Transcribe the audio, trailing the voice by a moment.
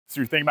So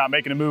you're thinking about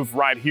making a move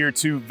right here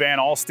to Van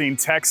Alstyne,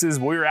 Texas.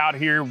 We're out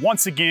here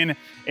once again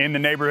in the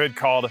neighborhood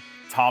called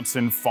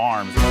Thompson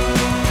Farms.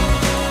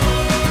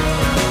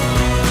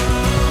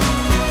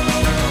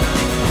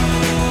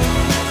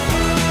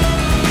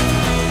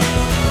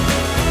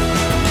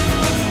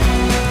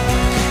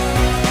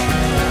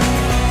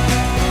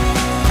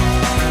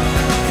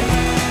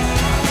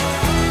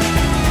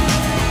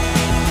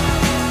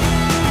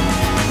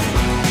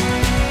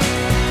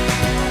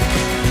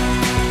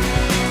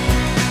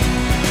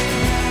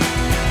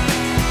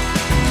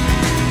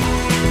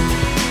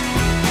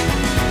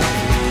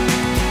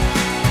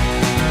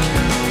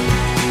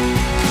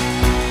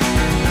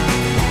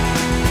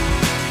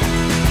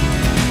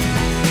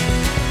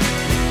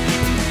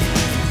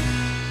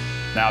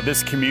 Now,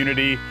 this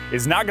community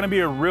is not going to be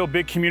a real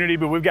big community,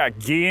 but we've got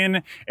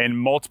Gian and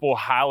multiple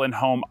Highland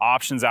home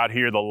options out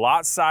here. The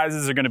lot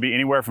sizes are going to be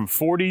anywhere from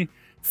 40,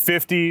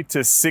 50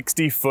 to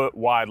 60 foot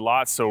wide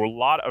lots. So a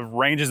lot of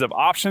ranges of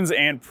options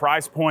and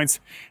price points.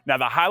 Now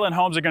the Highland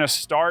homes are going to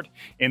start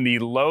in the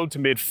low to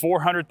mid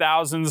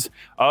 400,000s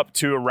up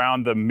to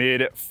around the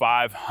mid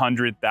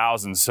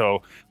 500,000.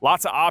 So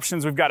lots of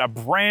options. We've got a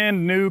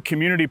brand new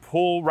community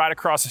pool right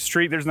across the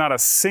street. There's not a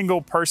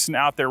single person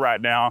out there right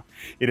now.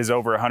 It is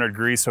over 100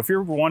 degrees. So if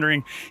you're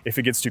wondering if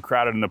it gets too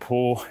crowded in the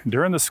pool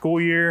during the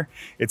school year,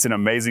 it's an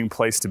amazing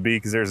place to be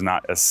because there's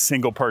not a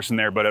single person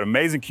there, but an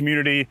amazing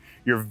community.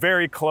 You're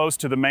very close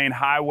to the main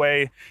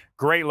highway,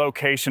 great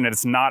location, and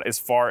it's not as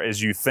far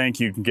as you think.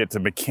 You can get to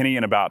McKinney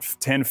in about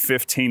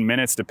 10-15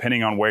 minutes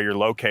depending on where you're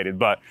located.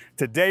 But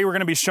today we're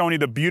going to be showing you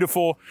the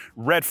beautiful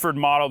Redford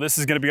model. This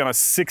is going to be on a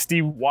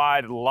 60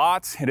 wide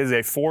lot. It is a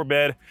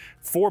 4-bed,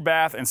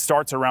 4-bath, and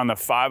starts around the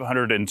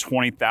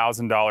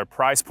 $520,000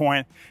 price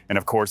point. And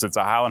of course it's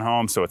a Highland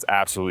home, so it's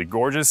absolutely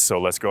gorgeous.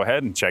 So let's go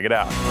ahead and check it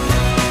out.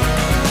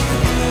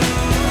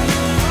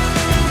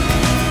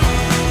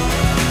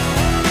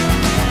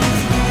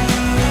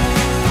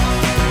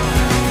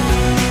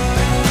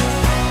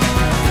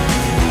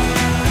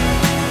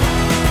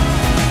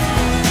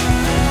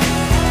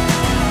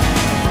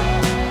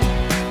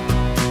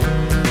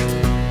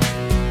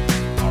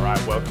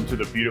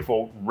 The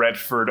beautiful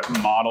Redford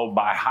model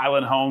by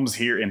Highland Homes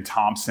here in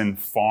Thompson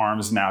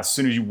Farms. Now, as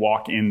soon as you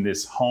walk in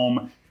this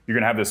home, you're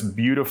gonna have this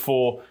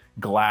beautiful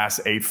glass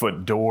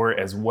 8-foot door,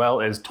 as well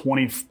as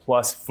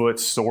 20+ foot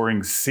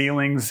soaring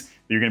ceilings that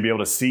you're gonna be able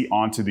to see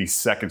onto the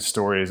second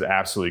story. It is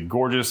absolutely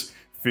gorgeous.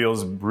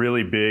 Feels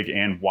really big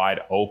and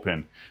wide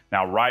open.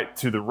 Now, right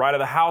to the right of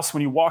the house,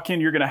 when you walk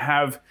in, you're gonna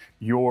have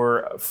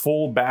your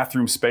full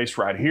bathroom space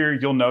right here.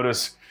 You'll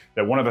notice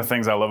that one of the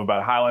things I love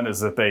about Highland is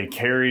that they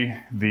carry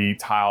the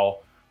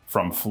tile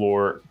from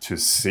floor to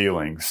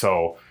ceiling.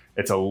 So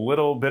it's a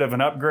little bit of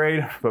an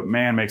upgrade, but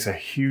man, makes a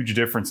huge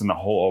difference in the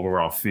whole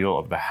overall feel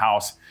of the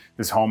house.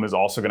 This home is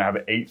also gonna have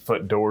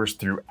 8-foot doors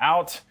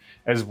throughout,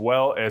 as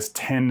well as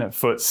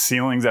 10-foot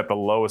ceilings at the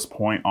lowest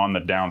point on the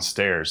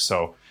downstairs.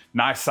 So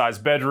nice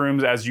sized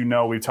bedrooms. As you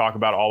know, we talk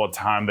about all the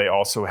time. They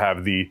also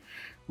have the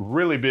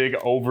really big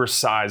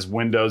oversized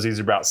windows. These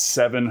are about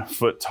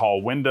 7-foot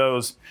tall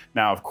windows.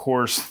 Now, of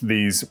course,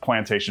 these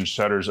plantation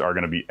shutters are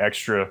going to be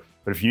extra,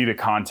 but if you need a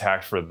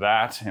contact for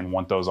that and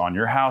want those on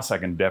your house, I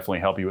can definitely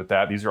help you with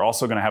that. These are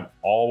also going to have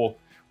all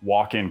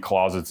walk-in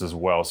closets as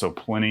well, so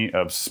plenty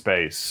of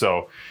space.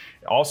 So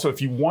also,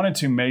 if you wanted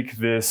to make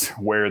this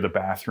where the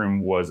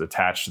bathroom was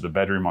attached to the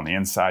bedroom on the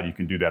inside, you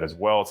can do that as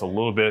well. It's a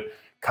little bit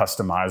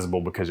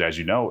customizable because, as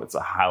you know, it's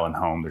a Highland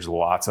home. There's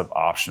lots of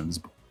options.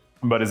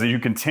 But as you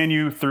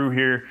continue through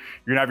here,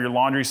 you're gonna have your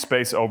laundry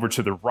space over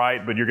to the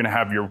right, but you're gonna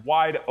have your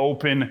wide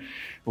open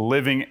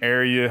living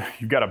area.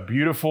 You've got a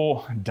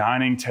beautiful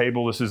dining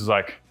table. This is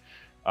like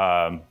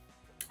an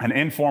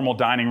informal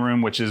dining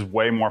room, which is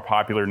way more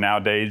popular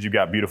nowadays. You've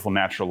got beautiful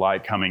natural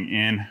light coming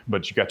in,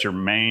 but you got your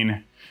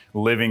main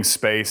living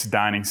space,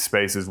 dining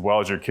space, as well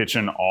as your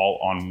kitchen all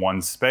on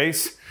one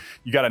space.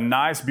 You got a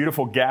nice,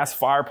 beautiful gas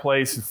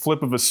fireplace.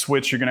 Flip of a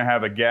switch, you're gonna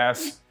have a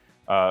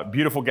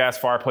beautiful gas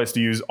fireplace to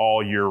use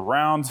all year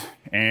round,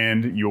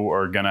 and you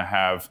are gonna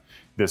have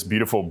this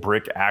beautiful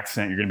brick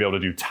accent. You're gonna be able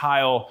to do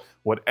tile,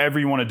 whatever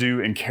you wanna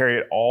do, and carry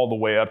it all the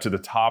way up to the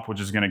top, which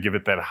is gonna give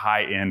it that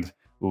high-end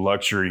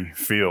luxury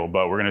feel.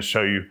 But we're gonna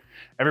show you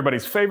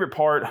everybody's favorite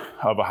part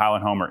of a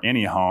Highland home or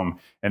any home,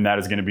 and that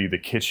is gonna be the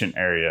kitchen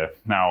area.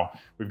 Now,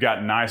 we've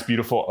got nice,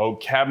 beautiful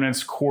oak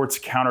cabinets, quartz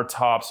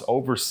countertops,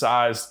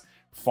 oversized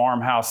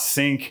farmhouse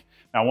sink.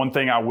 Now, one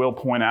thing I will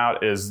point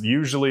out is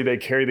usually they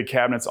carry the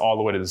cabinets all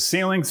the way to the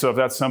ceiling. So if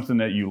that's something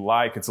that you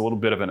like, it's a little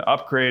bit of an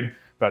upgrade.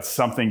 That's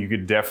something you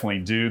could definitely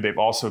do. They've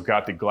also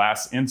got the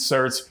glass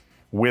inserts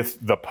with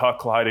the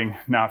puck lighting.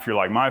 Now, if you're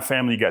like my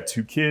family, you got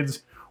 2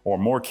 kids or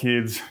more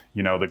kids,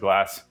 you know, the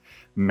glass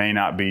may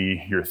not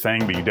be your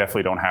thing, but you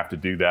definitely don't have to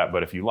do that.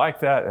 But if you like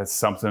that, that's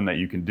something that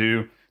you can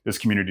do. This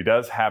community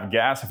does have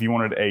gas. If you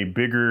wanted a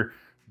bigger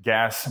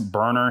gas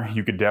burner,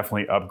 you could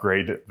definitely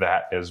upgrade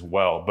that as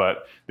well.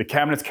 But the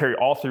cabinets carry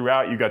all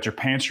throughout. You got your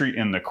pantry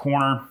in the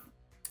corner.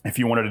 If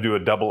you wanted to do a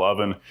double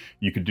oven,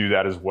 you could do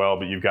that as well,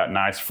 but you've got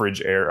nice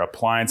fridge air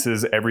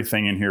appliances.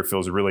 Everything in here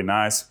feels really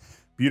nice.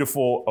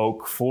 beautiful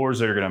oak floors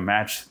that are gonna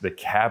match the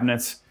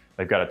cabinets.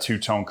 They've got a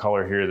two-tone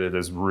color here that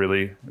is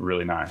really,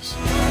 really nice.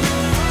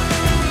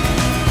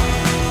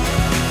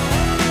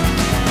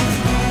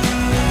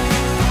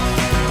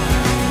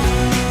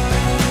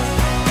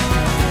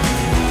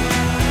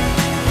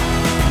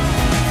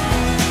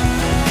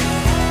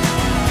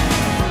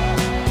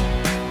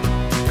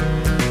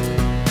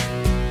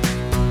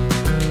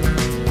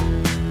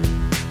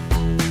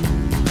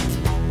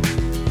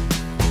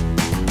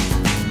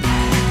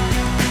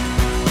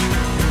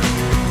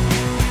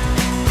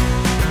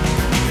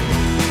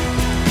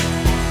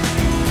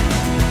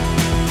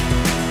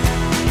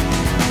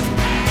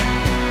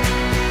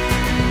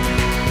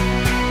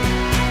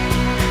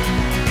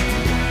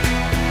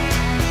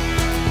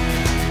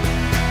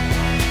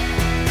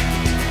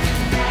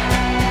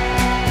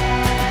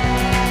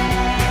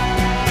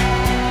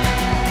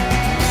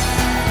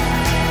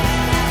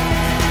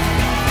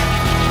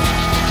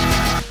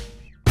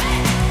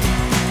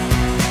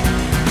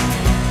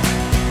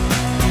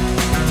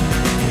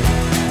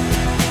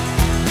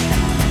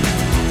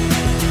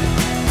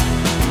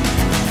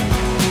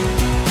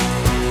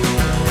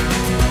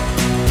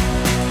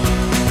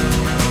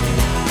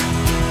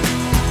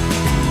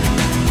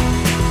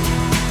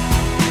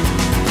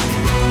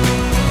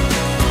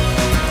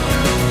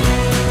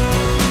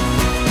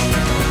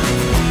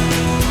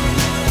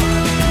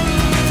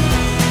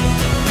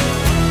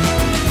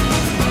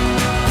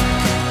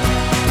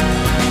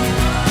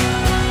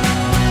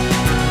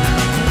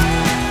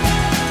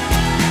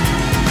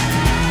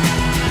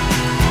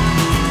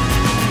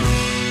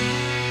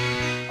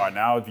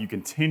 Now, if you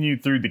continue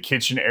through the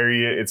kitchen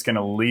area, it's going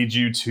to lead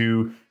you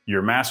to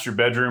your master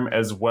bedroom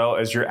as well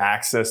as your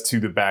access to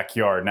the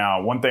backyard.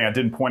 Now, one thing I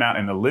didn't point out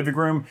in the living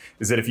room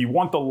is that if you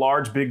want the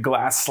large big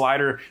glass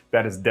slider,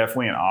 that is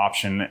definitely an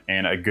option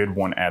and a good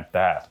one at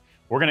that.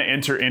 We're going to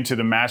enter into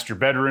the master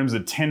bedrooms. The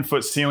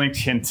 10-foot ceiling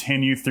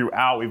continue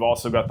throughout. We've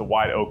also got the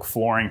white oak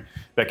flooring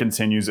that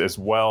continues as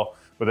well.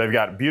 But they've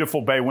got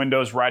beautiful bay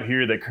windows right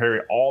here that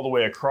carry all the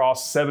way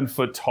across, 7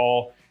 foot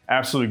tall.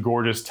 Absolutely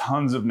gorgeous,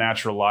 tons of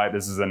natural light.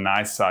 This is a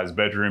nice sized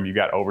bedroom. You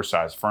got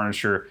oversized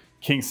furniture,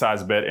 king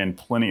size bed, and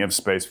plenty of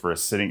space for a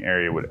sitting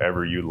area,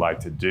 whatever you'd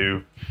like to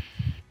do.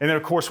 And then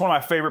of course, one of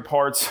my favorite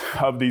parts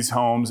of these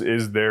homes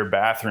is their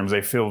bathrooms.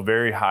 They feel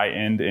very high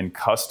end and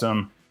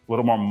custom, a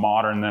little more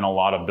modern than a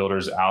lot of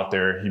builders out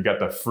there. You've got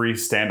the free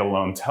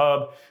standalone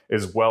tub,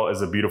 as well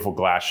as a beautiful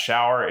glass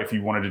shower. If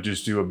you wanted to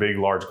just do a big,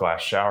 large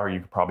glass shower,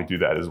 you could probably do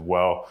that as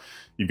well.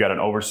 You've got an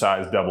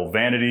oversized double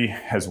vanity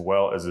as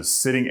well as a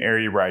sitting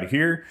area right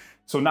here.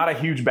 So not a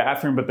huge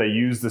bathroom, but they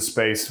use the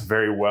space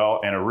very well,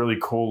 and a really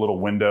cool little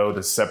window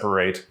to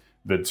separate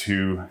the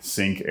two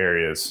sink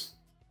areas.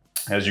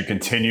 As you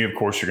continue, of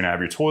course, you're gonna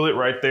have your toilet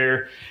right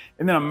there,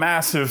 and then a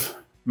massive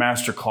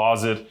master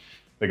closet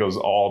that goes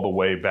all the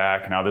way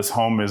back. Now this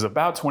home is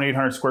about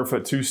 2,800 square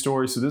foot,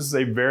 2-story. So this is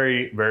a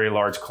very, very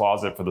large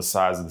closet for the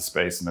size of the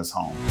space in this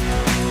home.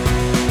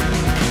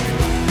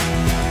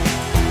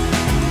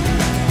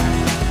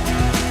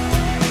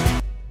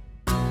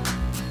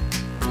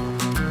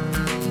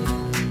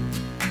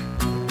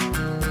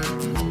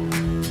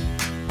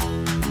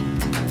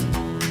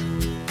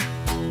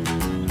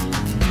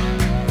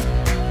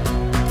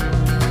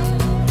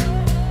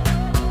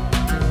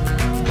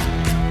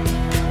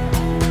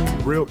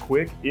 Real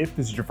quick, if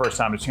this is your first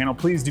time to the channel,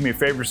 please do me a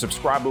favor,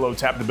 subscribe below,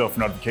 tap the bell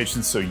for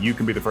notifications so you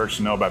can be the first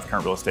to know about the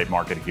current real estate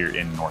market here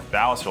in North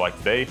Dallas, or like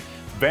today,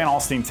 Van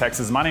Alstyne,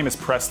 Texas. My name is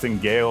Preston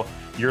Gale,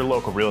 your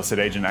local real estate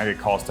agent. I get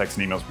calls, texts,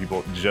 and emails from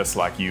people just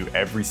like you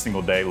every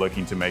single day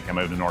looking to make a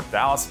move to North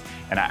Dallas,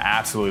 and I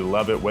absolutely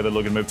love it. Whether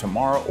looking to move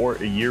tomorrow or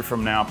a year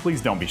from now,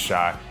 please don't be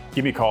shy.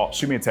 Give me a call,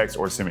 shoot me a text,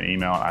 or send me an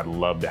email, and I'd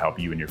love to help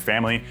you and your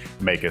family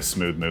make a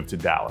smooth move to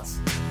Dallas.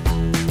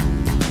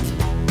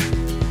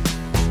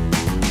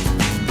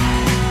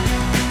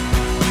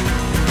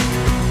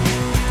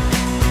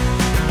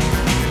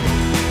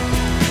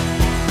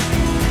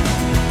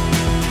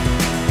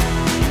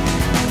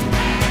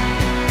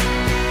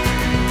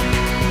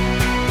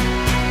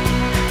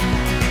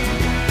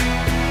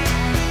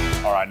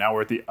 Now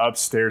we're at the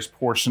upstairs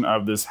portion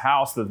of this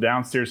house. The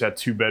downstairs had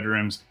 2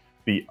 bedrooms.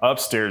 The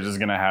upstairs is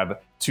gonna have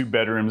 2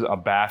 bedrooms, a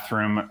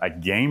bathroom, a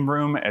game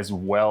room, as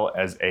well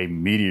as a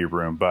media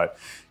room. But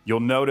you'll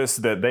notice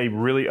that they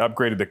really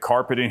upgraded the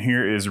carpet in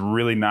here. It is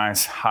really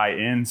nice, high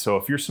end. So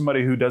if you're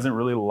somebody who doesn't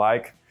really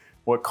like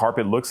what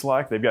carpet looks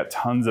like, they've got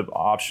tons of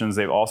options.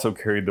 They've also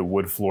carried the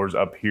wood floors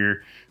up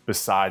here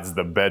besides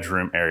the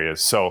bedroom areas.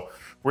 So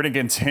we're gonna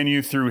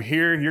continue through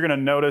here. You're gonna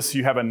notice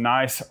you have a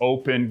nice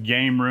open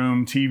game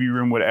room, TV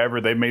room, whatever.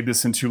 They made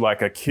this into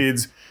like a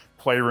kid's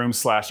playroom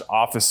 /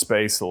 office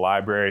space, a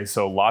library.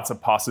 So lots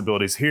of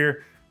possibilities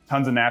here.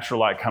 Tons of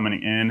natural light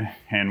coming in.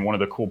 And one of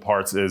the cool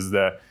parts is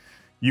that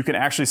you can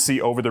actually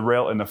see over the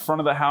rail in the front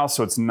of the house.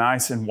 So it's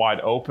nice and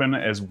wide open,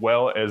 as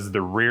well as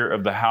the rear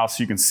of the house.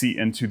 You can see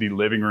into the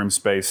living room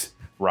space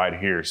right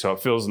here. So it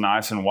feels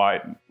nice and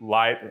white,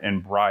 light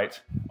and bright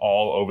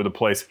all over the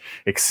place,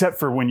 except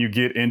for when you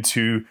get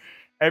into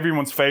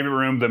everyone's favorite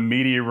room, the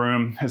media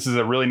room. This is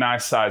a really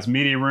nice size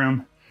media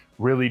room,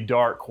 really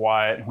dark,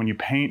 quiet. When you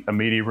paint a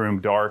media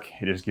room dark,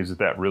 it just gives it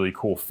that really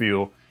cool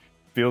feel.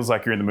 Feels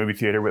like you're in the movie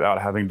theater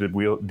without having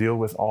to deal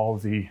with all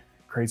the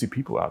crazy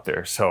people out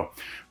there. So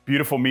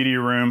beautiful media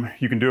room.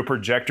 You can do a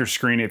projector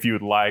screen if you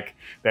would like.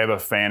 They have a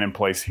fan in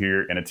place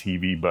here and a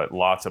TV, but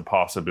lots of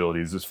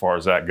possibilities as far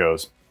as that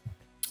goes.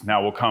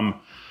 Now we'll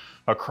come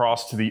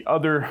across to the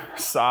other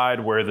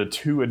side where the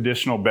 2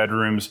 additional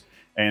bedrooms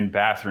and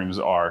bathrooms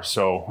are.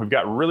 So we've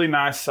got really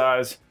nice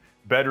size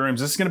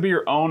bedrooms. This is going to be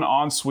your own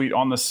ensuite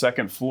on the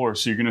 2nd floor.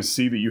 So you're going to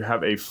see that you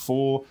have a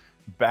full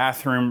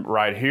bathroom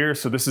right here.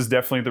 So this is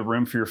definitely the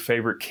room for your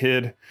favorite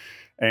kid,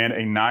 and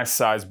a nice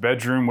size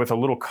bedroom with a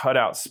little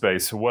cutout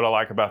space. So what I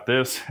like about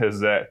this is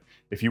that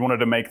if you wanted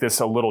to make this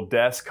a little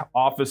desk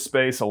office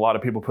space, a lot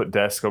of people put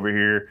desks over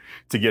here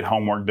to get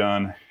homework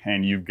done,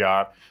 and you've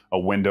got a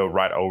window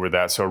right over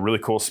that. So a really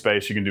cool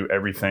space. You can do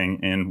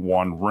everything in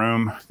one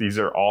room. These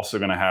are also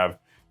gonna have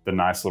the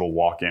nice little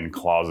walk-in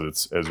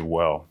closets as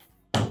well.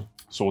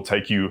 So we'll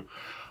take you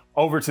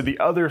over to the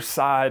other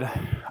side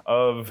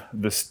of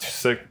this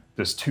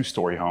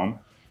 2-story home,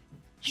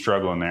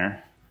 struggling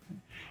there,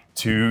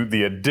 to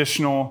the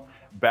additional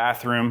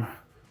bathroom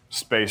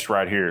space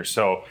right here.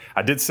 So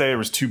I did say there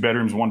was 2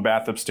 bedrooms, 1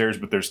 bath upstairs,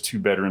 but there's 2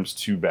 bedrooms,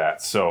 2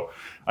 baths. So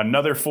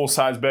another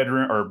full-size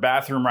bedroom or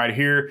bathroom right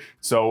here.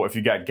 So if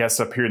you got guests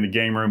up here in the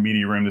game room,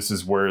 media room, this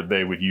is where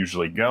they would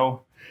usually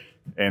go.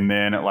 And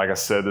then, like I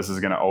said, this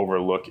is going to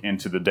overlook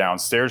into the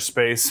downstairs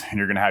space, and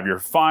you're going to have your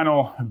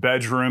final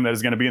bedroom that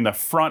is going to be in the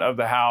front of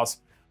the house,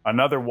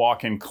 another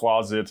walk-in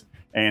closet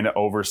and an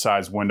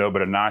oversized window,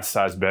 but a nice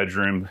sized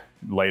bedroom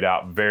laid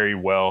out very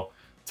well,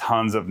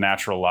 tons of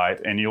natural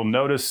light. And you'll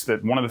notice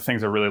that one of the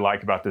things I really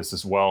like about this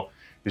as well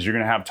is you're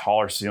going to have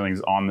taller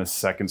ceilings on the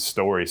 2nd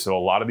story. So a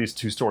lot of these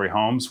 2-story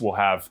homes will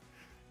have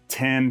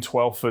 10,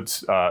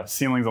 12-foot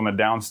ceilings on the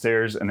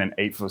downstairs and then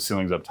 8-foot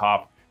ceilings up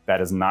top. That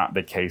is not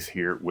the case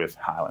here with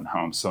Highland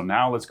Homes. So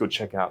now let's go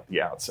check out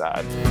the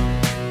outside.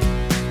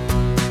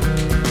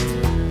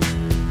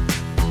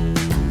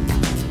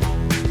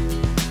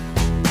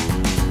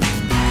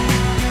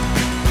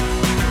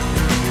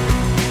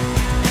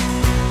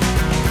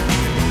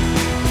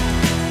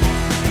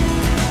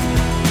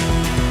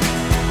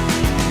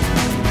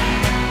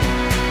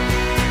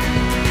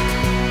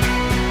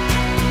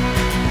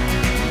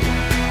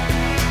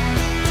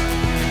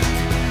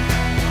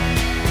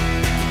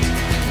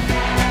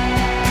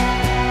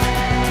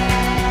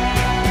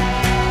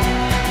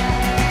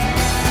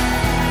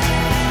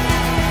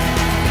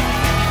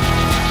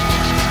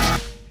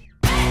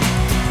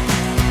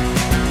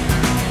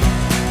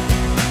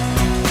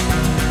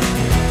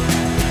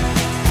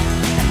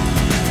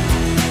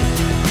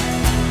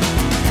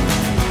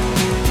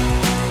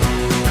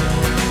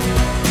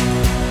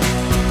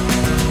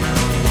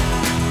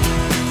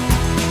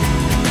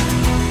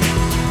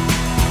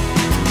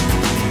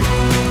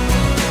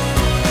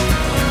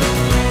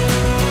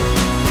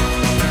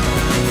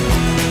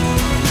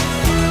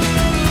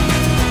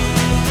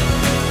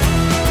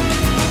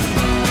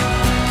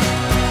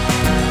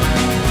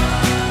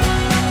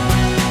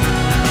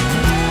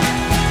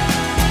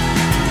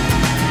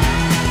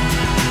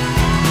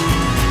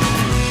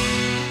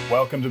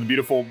 Welcome to the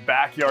beautiful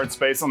backyard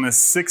space on this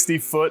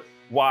 60-foot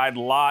wide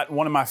lot.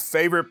 One of my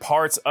favorite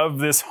parts of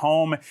this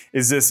home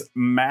is this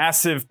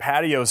massive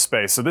patio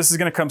space. So this is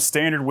gonna come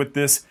standard with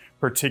this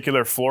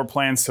particular floor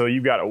plan. So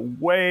you've got a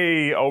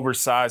way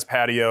oversized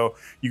patio.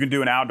 You can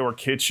do an outdoor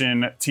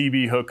kitchen,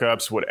 TV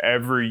hookups,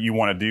 whatever you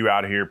wanna do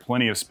out here,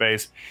 plenty of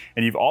space.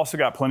 And you've also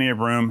got plenty of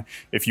room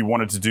if you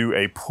wanted to do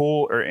a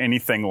pool or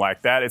anything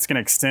like that. It's gonna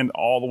extend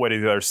all the way to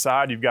the other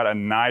side. You've got a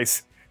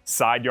nice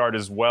side yard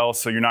as well.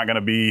 So you're not gonna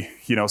be,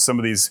 some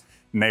of these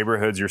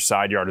neighborhoods, your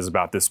side yard is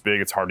about this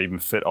big. It's hard to even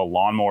fit a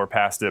lawnmower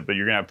past it, but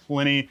you're gonna have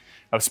plenty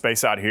of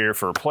space out here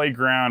for a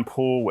playground,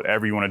 pool,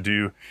 whatever you want to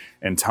do,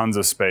 and tons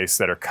of space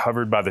that are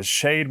covered by the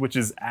shade, which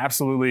is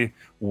absolutely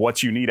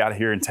what you need out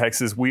here in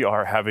Texas. We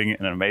are having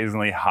an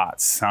amazingly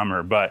hot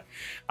summer, but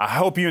I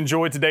hope you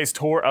enjoyed today's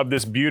tour of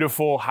this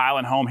beautiful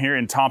Highland home here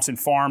in Thompson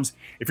Farms.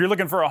 If you're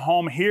looking for a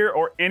home here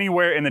or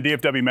anywhere in the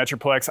DFW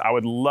Metroplex, I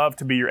would love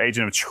to be your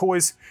agent of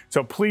choice.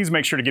 So please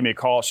make sure to give me a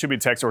call, shoot me a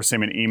text, or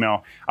send me an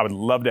email. I would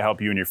love to help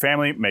you and your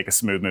family make a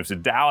smooth move to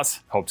Dallas.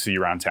 Hope to see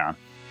you around town.